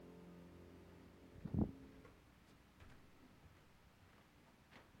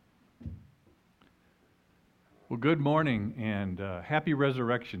Well, good morning and happy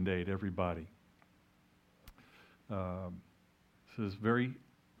Resurrection Day to everybody. This is very,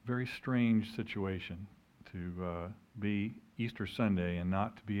 very strange situation to be Easter Sunday and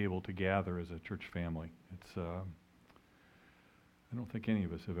not to be able to gather as a church family. I don't think any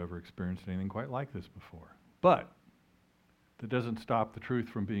of us have ever experienced anything quite like this before. But that doesn't stop the truth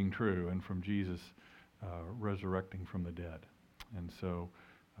from being true and from Jesus resurrecting from the dead. And so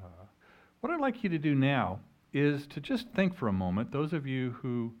what I'd like you to do now is to just think for a moment, those of you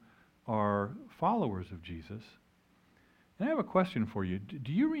who are followers of Jesus, and I have a question for you.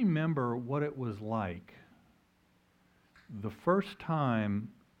 Do you remember what it was like the first time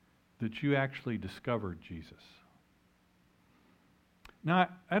that you actually discovered Jesus? Now,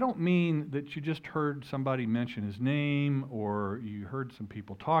 I don't mean that you just heard somebody mention his name or you heard some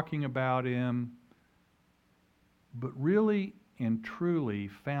people talking about him, but really and truly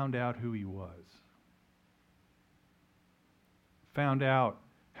found out who he was. Found out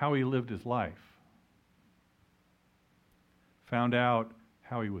how he lived his life. Found out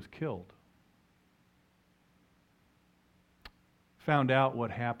how he was killed. Found out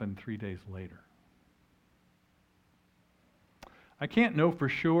what happened 3 days later. I can't know for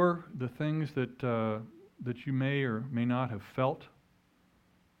sure the things that you may or may not have felt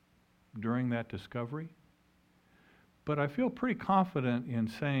during that discovery, but I feel pretty confident in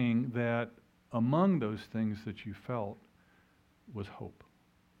saying that among those things that you felt was hope.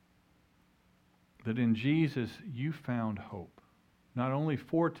 That in Jesus you found hope, not only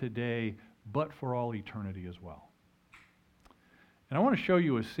for today, but for all eternity as well. And I want to show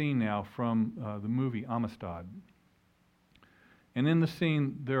you a scene now from the movie Amistad. And in the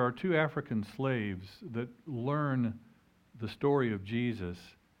scene, there are two African slaves that learn the story of Jesus,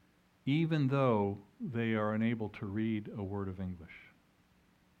 even though they are unable to read a word of English.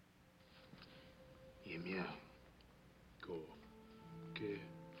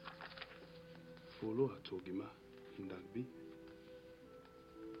 Follow atogima indagbi.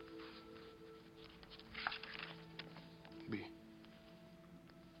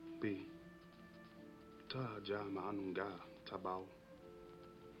 B. Ta jama anunga tabao.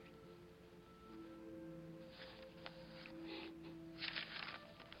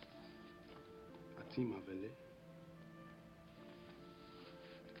 Atima vele.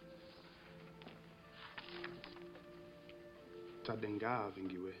 Ta denga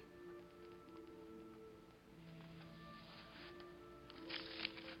vingiwe.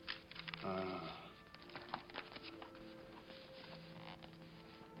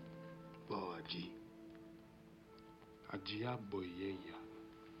 Boaji. Ajia boyeya.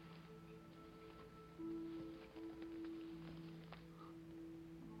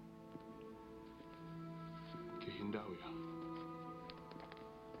 Kehindawya.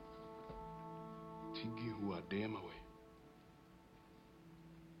 Tigi huwa demawe.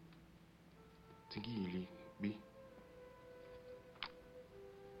 Tigi ili bi.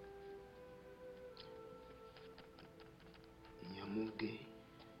 Nyamuge.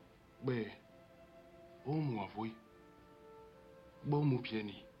 Be. Omu avoi. Bomu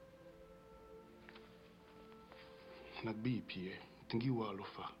pieni. Nagbi pie. Tingiwa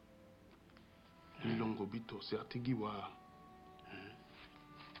alofa. Lilongo bito se atigiwa.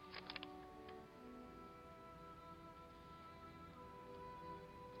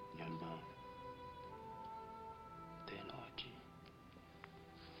 Nyamba. Tenoji.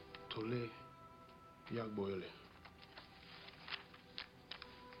 Tole. Yagboele.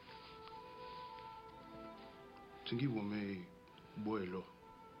 Tingi wome boelo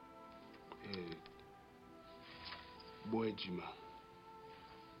boejima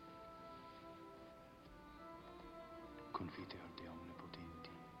Confite al Dio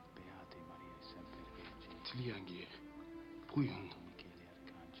onnipotenti, beate Maria sempre Vergine. Tiliangie puihun Michele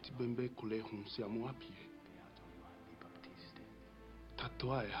Arcangelo. tibembe kulehun siamo apie Beato Giovanni Battiste.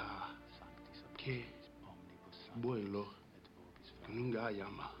 tatoa ha Sancti ke Sapientis omnibus sanctis boelo et vobis fratres. nunga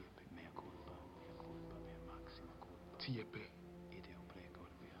yama Mea culpa, mea maxima culpa. tiepe Ideo prego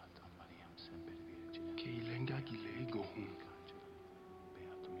beatam Mariam semper Virgine. ke ilenga gilego hun Arcangelo.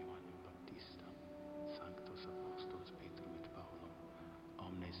 Beatum Ioannem Baptista. Sanctos Apostolos Petro et Paulo.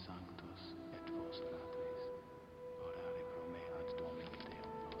 Omnes sanctos et vos fratres. Orare pro me ad Domini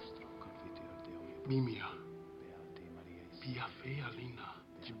Deum nostro. Confiteor Deum mimia Beate Maria pia fea lina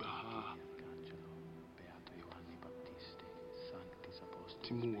jibaha Arcangelo. Beato Ioanni Baptiste. Sanctis Apostolos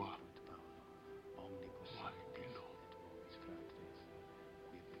timua Petro et Paulo. Omnibus Wapilo. et vobis fratres.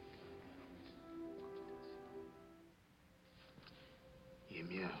 Qui peccaveris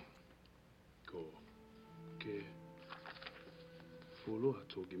Yemia ko ke follow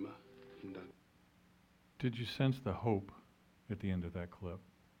atogima inda Did you sense the hope at the end of that clip?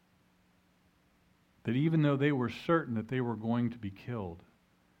 That even though they were certain that they were going to be killed,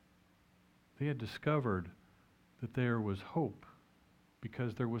 they had discovered that there was hope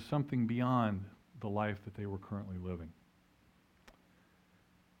because there was something beyond the life that they were currently living.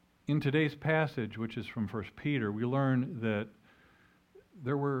 In today's passage, which is from 1 Peter, we learn that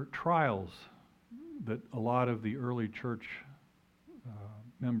there were trials that a lot of the early church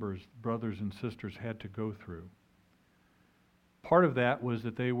members, brothers and sisters, had to go through. Part of that was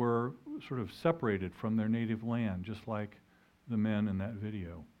that they were sort of separated from their native land, just like the men in that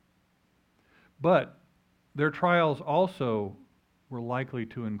video. But their trials also were likely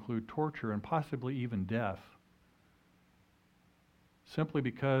to include torture and possibly even death, simply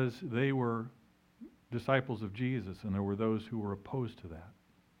because they were disciples of Jesus and there were those who were opposed to that.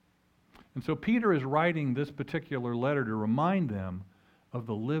 And so Peter is writing this particular letter to remind them of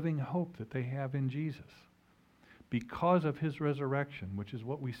the living hope that they have in Jesus because of his resurrection, which is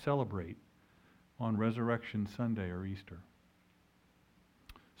what we celebrate on Resurrection Sunday or Easter.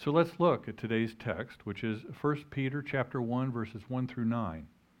 So let's look at today's text, which is 1 Peter chapter 1, verses 1 through 9.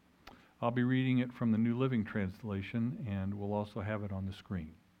 I'll be reading it from the New Living Translation, and we'll also have it on the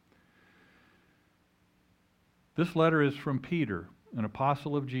screen. This letter is from Peter, an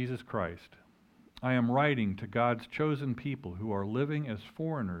apostle of Jesus Christ. I am writing to God's chosen people who are living as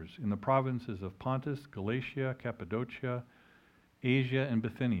foreigners in the provinces of Pontus, Galatia, Cappadocia, Asia, and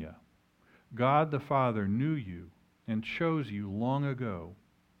Bithynia. God the Father knew you and chose you long ago,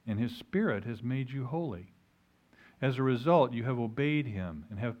 and his Spirit has made you holy. As a result, you have obeyed him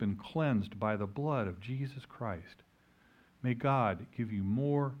and have been cleansed by the blood of Jesus Christ. May God give you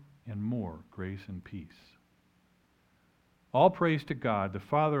more and more grace and peace. All praise to God, the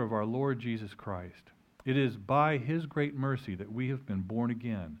Father of our Lord Jesus Christ. It is by his great mercy that we have been born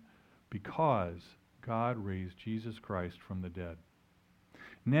again, because God raised Jesus Christ from the dead.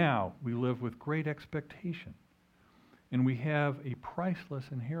 Now we live with great expectation, and we have a priceless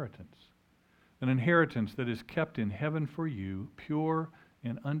inheritance, an inheritance that is kept in heaven for you, pure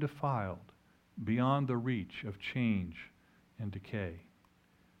and undefiled, beyond the reach of change and decay.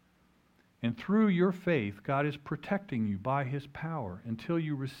 And through your faith, God is protecting you by his power until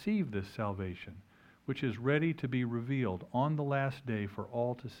you receive this salvation, which is ready to be revealed on the last day for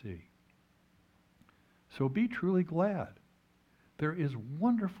all to see. So be truly glad. There is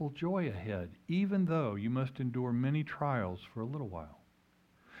wonderful joy ahead, even though you must endure many trials for a little while.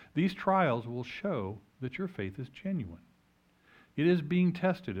 These trials will show that your faith is genuine. It is being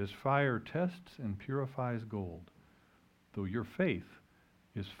tested as fire tests and purifies gold, though your faith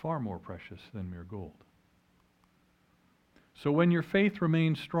is far more precious than mere gold. So when your faith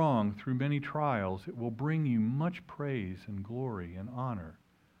remains strong through many trials, it will bring you much praise and glory and honor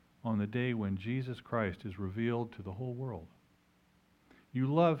on the day when Jesus Christ is revealed to the whole world. You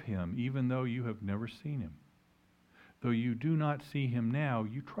love him even though you have never seen him. Though you do not see him now,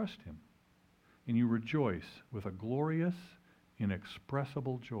 you trust him, and you rejoice with a glorious,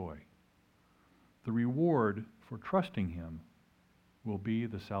 inexpressible joy. The reward for trusting him will be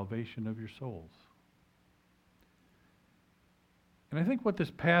the salvation of your souls. And I think what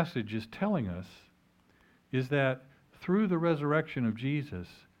this passage is telling us is that through the resurrection of Jesus,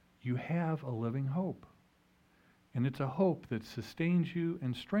 you have a living hope. And it's a hope that sustains you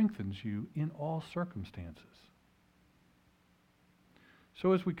and strengthens you in all circumstances.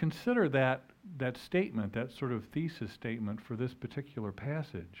 So as we consider that statement, that sort of thesis statement for this particular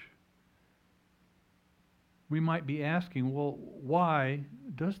passage, we might be asking, well, why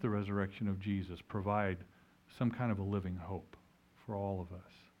does the resurrection of Jesus provide some kind of a living hope for all of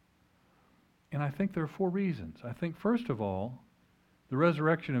us? And I think there are 4 reasons. I think, first of all, the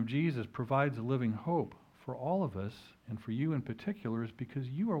resurrection of Jesus provides a living hope for all of us, and for you in particular, is because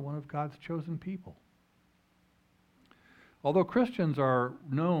you are one of God's chosen people. Although Christians are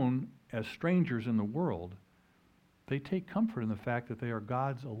known as strangers in the world, they take comfort in the fact that they are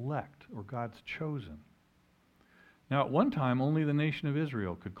God's elect or God's chosen. Now, at one time, only the nation of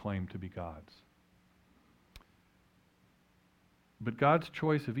Israel could claim to be God's. But God's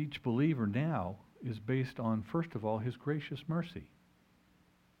choice of each believer now is based on, first of all, his gracious mercy.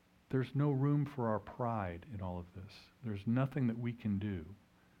 There's no room for our pride in all of this. There's nothing that we can do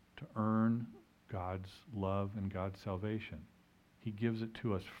to earn God's love and God's salvation. He gives it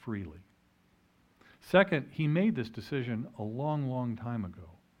to us freely. Second, he made this decision a long, long time ago.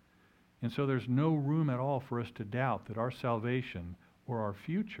 And so there's no room at all for us to doubt that our salvation or our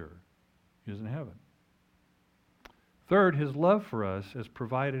future is in heaven. Third, his love for us is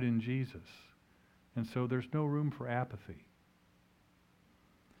provided in Jesus. And so there's no room for apathy.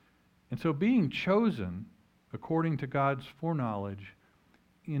 And so being chosen according to God's foreknowledge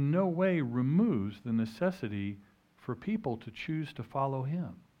in no way removes the necessity for people to choose to follow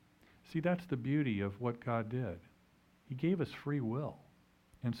him. See, that's the beauty of what God did. He gave us free will.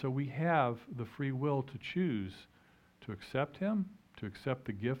 And so we have the free will to choose to accept him, to accept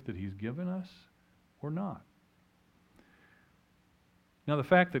the gift that he's given us, or not. Now, the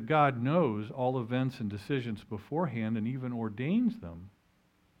fact that God knows all events and decisions beforehand and even ordains them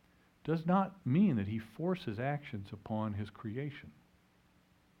does not mean that he forces actions upon his creation,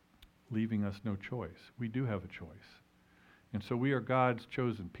 leaving us no choice. We do have a choice. And so we are God's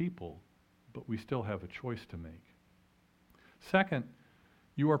chosen people, but we still have a choice to make. Second,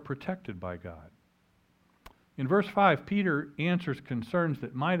 you are protected by God. In verse 5, Peter answers concerns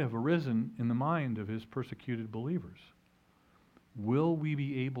that might have arisen in the mind of his persecuted believers. Will we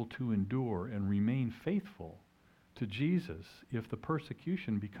be able to endure and remain faithful to Jesus if the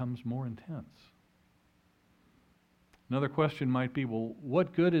persecution becomes more intense? Another question might be, well,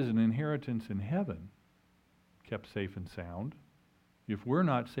 what good is an inheritance in heaven kept safe and sound if we're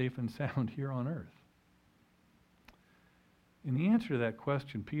not safe and sound here on earth? And the answer to that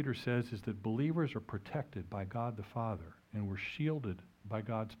question, Peter says, is that believers are protected by God the Father, and we're shielded by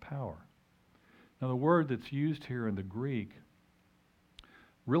God's power. Now, the word that's used here in the Greek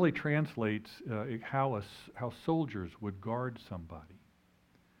really translates how soldiers would guard somebody.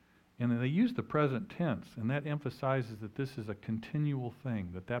 And they use the present tense, and that emphasizes that this is a continual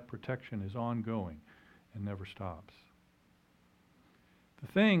thing, that protection is ongoing and never stops.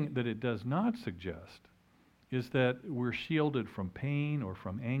 The thing that it does not suggest is that we're shielded from pain or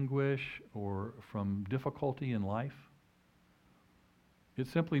from anguish or from difficulty in life. It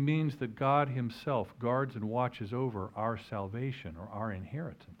simply means that God himself guards and watches over our salvation or our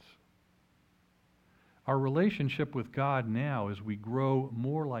inheritance. Our relationship with God now, as we grow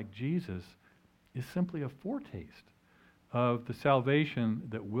more like Jesus, is simply a foretaste of the salvation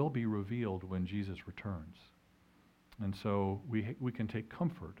that will be revealed when Jesus returns. And so we can take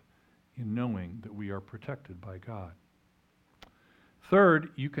comfort in knowing that we are protected by God.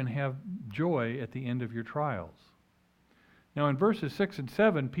 Third, you can have joy at the end of your trials. Now, in verses 6 and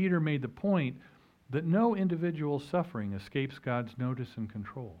 7, Peter made the point that no individual suffering escapes God's notice and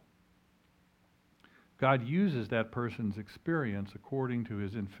control. God uses that person's experience according to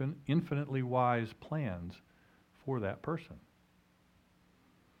his infinitely wise plans for that person.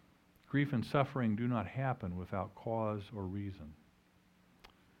 Grief and suffering do not happen without cause or reason.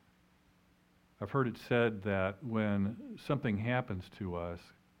 I've heard it said that when something happens to us,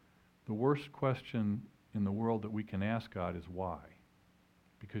 the worst question in the world that we can ask God is why?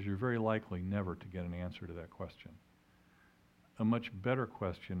 Because you're very likely never to get an answer to that question. A much better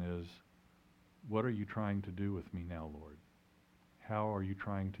question is, what are you trying to do with me now, Lord? How are you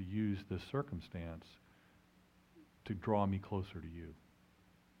trying to use this circumstance to draw me closer to you?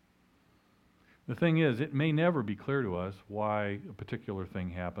 The thing is, it may never be clear to us why a particular thing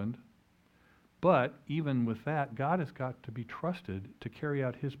happened, but even with that, God has got to be trusted to carry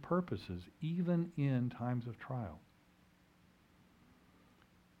out his purposes, even in times of trial.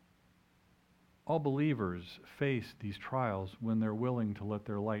 All believers face these trials when they're willing to let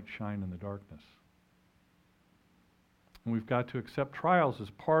their light shine in the darkness. And we've got to accept trials as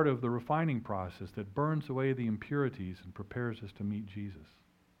part of the refining process that burns away the impurities and prepares us to meet Jesus.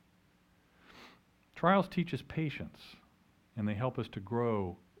 Trials teach us patience, and they help us to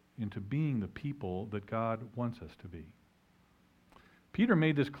grow into being the people that God wants us to be. Peter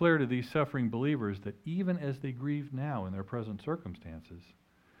made this clear to these suffering believers that even as they grieved now in their present circumstances,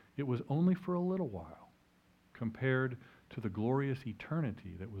 it was only for a little while compared to the glorious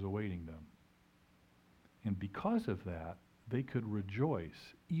eternity that was awaiting them. And because of that, they could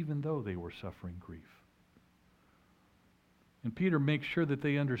rejoice even though they were suffering grief. And Peter makes sure that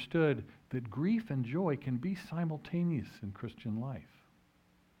they understood that grief and joy can be simultaneous in Christian life.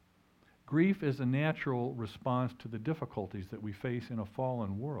 Grief is a natural response to the difficulties that we face in a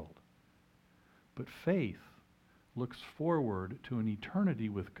fallen world. But faith looks forward to an eternity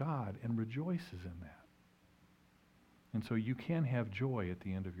with God and rejoices in that. And so you can have joy at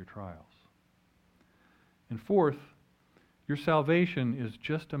the end of your trials. And fourth, your salvation is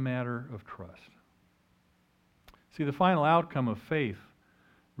just a matter of trust. See, the final outcome of faith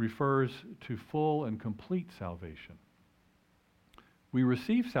refers to full and complete salvation. We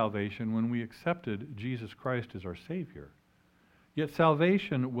receive salvation when we accepted Jesus Christ as our Savior. Yet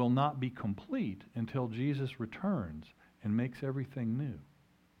salvation will not be complete until Jesus returns and makes everything new.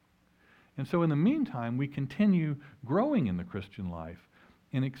 And so in the meantime, we continue growing in the Christian life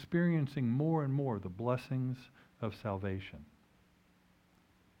and experiencing more and more the blessings of salvation.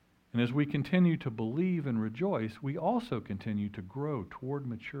 And as we continue to believe and rejoice, we also continue to grow toward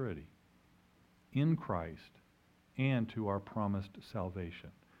maturity in Christ and to our promised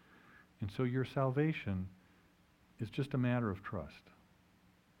salvation. And so your salvation is just a matter of trust.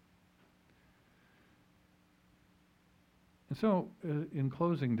 And so, in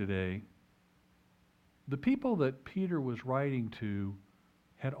closing today, the people that Peter was writing to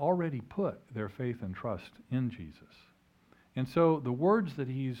had already put their faith and trust in Jesus. And so the words that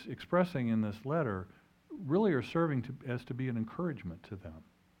he's expressing in this letter really are serving as to be an encouragement to them.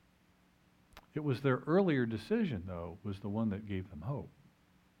 It was their earlier decision, though, was the one that gave them hope.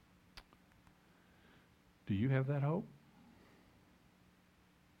 Do you have that hope?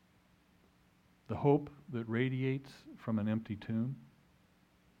 The hope that radiates from an empty tomb?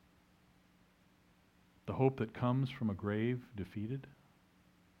 The hope that comes from a grave defeated?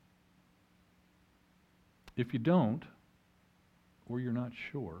 If you don't, or you're not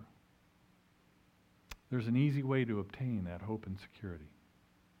sure, there's an easy way to obtain that hope and security.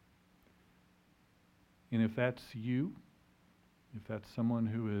 And if that's you, if that's someone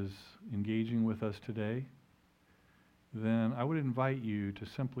who is engaging with us today, then I would invite you to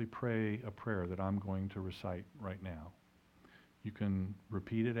simply pray a prayer that I'm going to recite right now. You can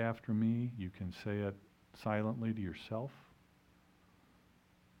repeat it after me. You can say it silently to yourself.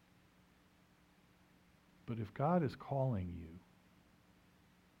 But if God is calling you,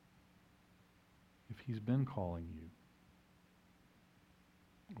 if he's been calling you,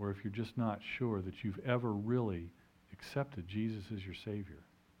 or if you're just not sure that you've ever really accepted Jesus as your Savior,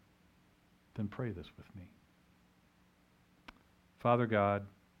 then pray this with me. Father God,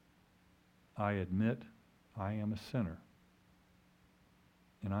 I admit I am a sinner,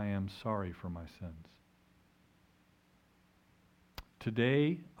 and I am sorry for my sins.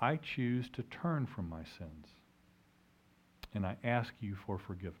 Today, I choose to turn from my sins, and I ask you for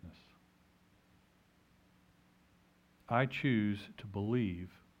forgiveness. I choose to believe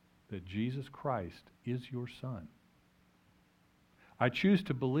that Jesus Christ is your Son. I choose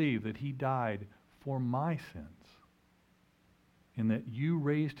to believe that he died for my sins, and that you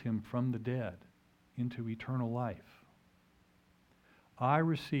raised him from the dead into eternal life. I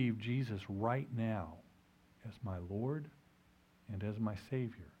receive Jesus right now as my Lord and as my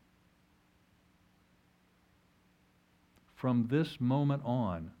Savior. From this moment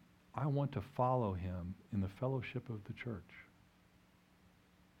on, I want to follow him in the fellowship of the church.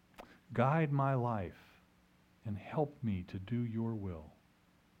 Guide my life and help me to do your will.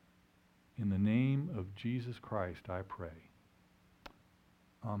 In the name of Jesus Christ, I pray.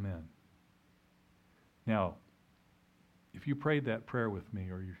 Amen. Now, if you prayed that prayer with me,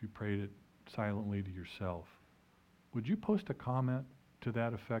 or if you prayed it silently to yourself, would you post a comment to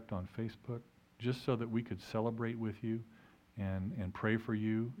that effect on Facebook, just so that we could celebrate with you and pray for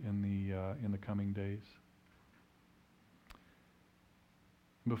you in the coming days?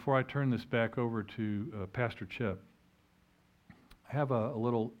 Before I turn this back over to Pastor Chip, I have a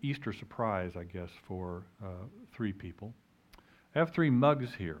little Easter surprise, I guess, for 3 people. I have 3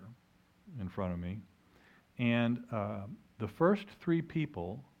 mugs here in front of me, and the first 3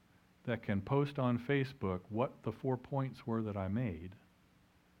 people that can post on Facebook what the 4 points were that I made,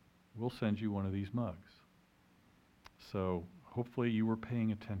 we'll send you one of these mugs. So hopefully you were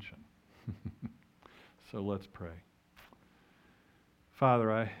paying attention. So let's pray.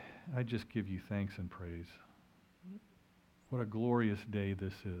 Father, I just give you thanks and praise. What a glorious day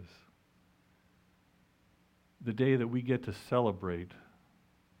this is. The day that we get to celebrate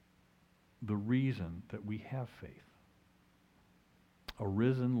the reason that we have faith. A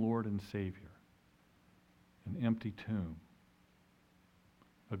risen Lord and Savior. An empty tomb.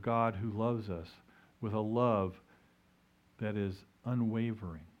 A God who loves us with a love that is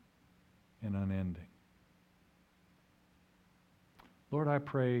unwavering and unending. Lord, I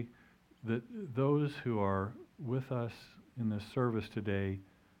pray that those who are with us in this service today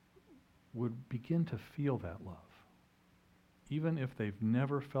would begin to feel that love. Even if they've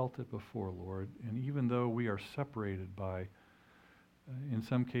never felt it before, Lord, and even though we are separated by, in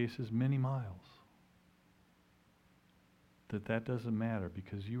some cases, many miles, that doesn't matter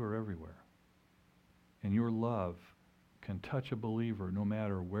because you are everywhere. And your love can touch a believer no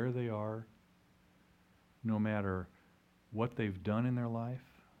matter where they are, no matter what they've done in their life,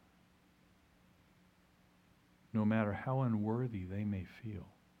 no matter how unworthy they may feel.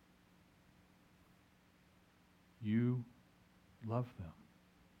 You love them.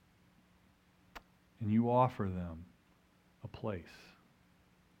 And you offer them a place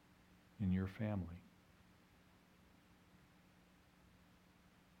in your family.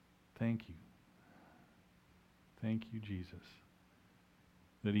 Thank you. Thank you, Jesus.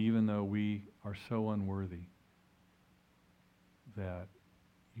 that even though we are so unworthy, that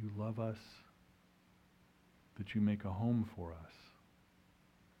you love us, that you make a home for us,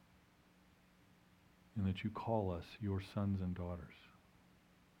 and that you call us your sons and daughters.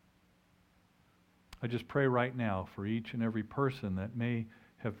 I just pray right now for each and every person that may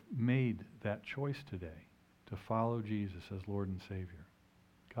have made that choice today to follow Jesus as Lord and Savior.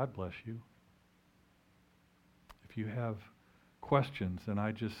 God bless you. If you have questions, then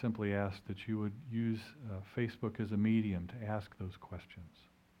I just simply ask that you would use Facebook as a medium to ask those questions.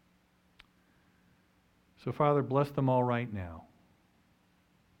 So, Father, bless them all right now.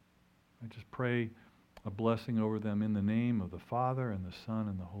 I just pray a blessing over them in the name of the Father and the Son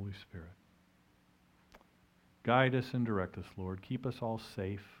and the Holy Spirit. Guide us and direct us, Lord. Keep us all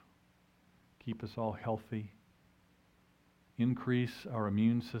safe. Keep us all healthy. Increase our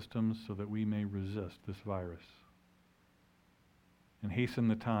immune systems so that we may resist this virus. And hasten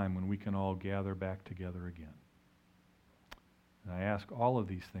the time when we can all gather back together again. And I ask all of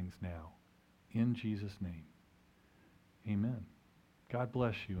these things now, in Jesus' name. Amen. God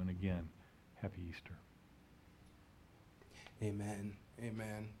bless you, and again, happy Easter. Amen.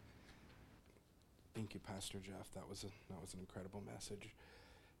 Amen. Thank you, Pastor Jeff. That was an incredible message.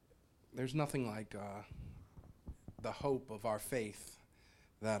 There's nothing like the hope of our faith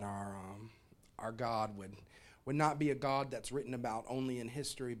that our God would not be a God that's written about only in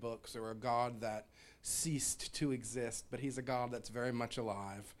history books or a God that ceased to exist, but he's a God that's very much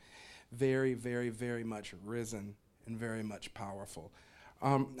alive, very, very, very much risen, and very much powerful.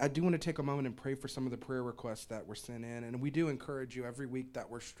 I do want to take a moment and pray for some of the prayer requests that were sent in, and we do encourage you every week that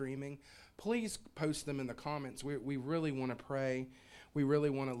we're streaming. Please post them in the comments. We really want to pray. We really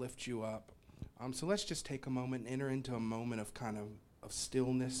want to lift you up. So let's just take a moment and enter into a moment of kind of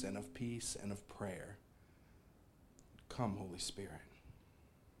stillness and of peace and of prayer. Come, Holy Spirit.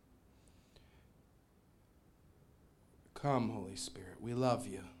 Come, Holy Spirit. We love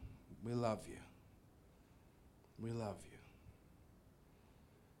you. We love you. We love you.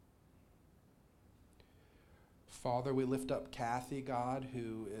 Father, we lift up Kathy, God,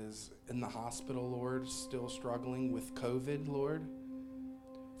 who is in the hospital, Lord, still struggling with COVID, Lord.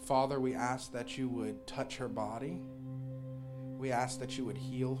 Father, we ask that you would touch her body. We ask that you would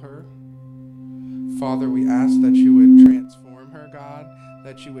heal her. Father, we ask that you would transform her, God,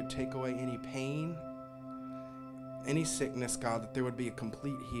 that you would take away any pain, any sickness, God, that there would be a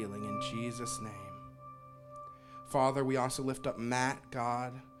complete healing in Jesus' name. Father, we also lift up Matt,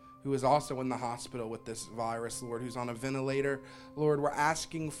 God, who is also in the hospital with this virus, Lord, who's on a ventilator. Lord, we're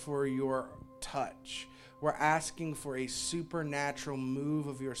asking for your touch. We're asking for a supernatural move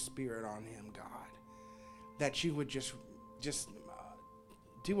of your Spirit on him, God, that you would just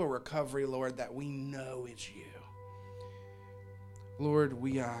do a recovery, Lord, that we know is you. Lord,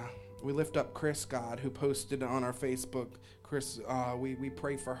 we lift up Chris, God, who posted on our Facebook. Chris, we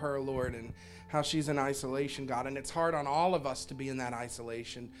pray for her, Lord, and how she's in isolation, God, and it's hard on all of us to be in that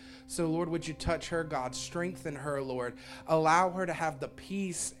isolation. So, Lord, would you touch her, God? Strengthen her, Lord. Allow her to have the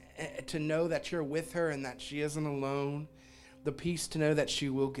peace to know that you're with her and that she isn't alone. The peace to know that she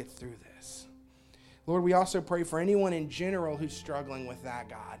will get through this. Lord, we also pray for anyone in general who's struggling with that,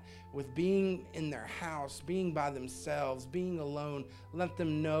 God, with being in their house, being by themselves, being alone. Let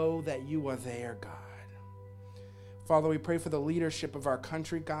them know that you are there, God. Father, we pray for the leadership of our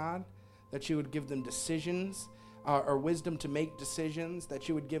country, God, that you would give them decisions or wisdom to make decisions, that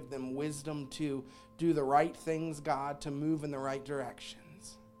you would give them wisdom to do the right things, God, to move in the right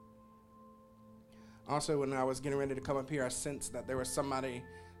directions. Also, when I was getting ready to come up here, I sensed that there was somebody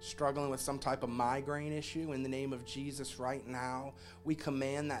struggling with some type of migraine issue. In the name of Jesus right now, we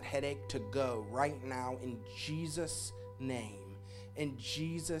command that headache to go right now in Jesus' name. In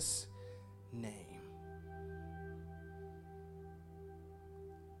Jesus' name.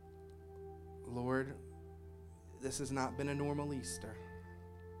 Lord, this has not been a normal Easter,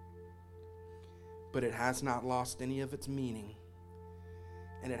 but it has not lost any of its meaning,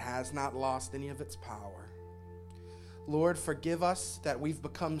 and it has not lost any of its power. Lord, forgive us that we've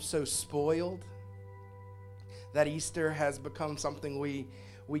become so spoiled, that Easter has become something we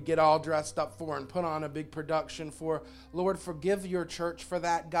get all dressed up for and put on a big production for. Lord, forgive your church for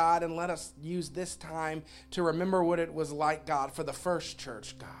that, God, and let us use this time to remember what it was like, God, for the first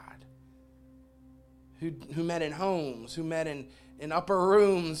church, God, who met in homes, who met in upper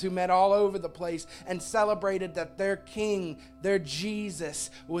rooms, who met all over the place and celebrated that their King, their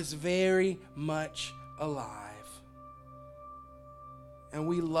Jesus, was very much alive. And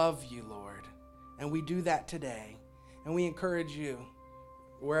we love you, Lord, and we do that today. And we encourage you,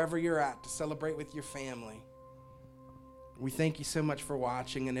 wherever you're at, to celebrate with your family. We thank you so much for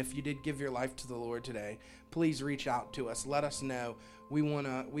watching, and if you did give your life to the Lord today, please reach out to us. Let us know. We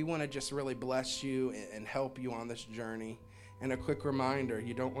wanna just really bless you and help you on this journey. And a quick reminder,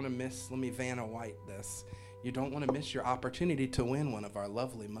 you don't want to miss, let me Vanna White this, you don't want to miss your opportunity to win one of our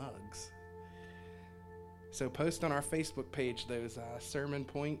lovely mugs. So post on our Facebook page those sermon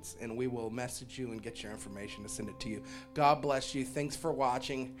points, and we will message you and get your information to send it to you. God bless you. Thanks for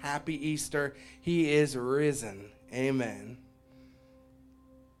watching. Happy Easter. He is risen. Amen.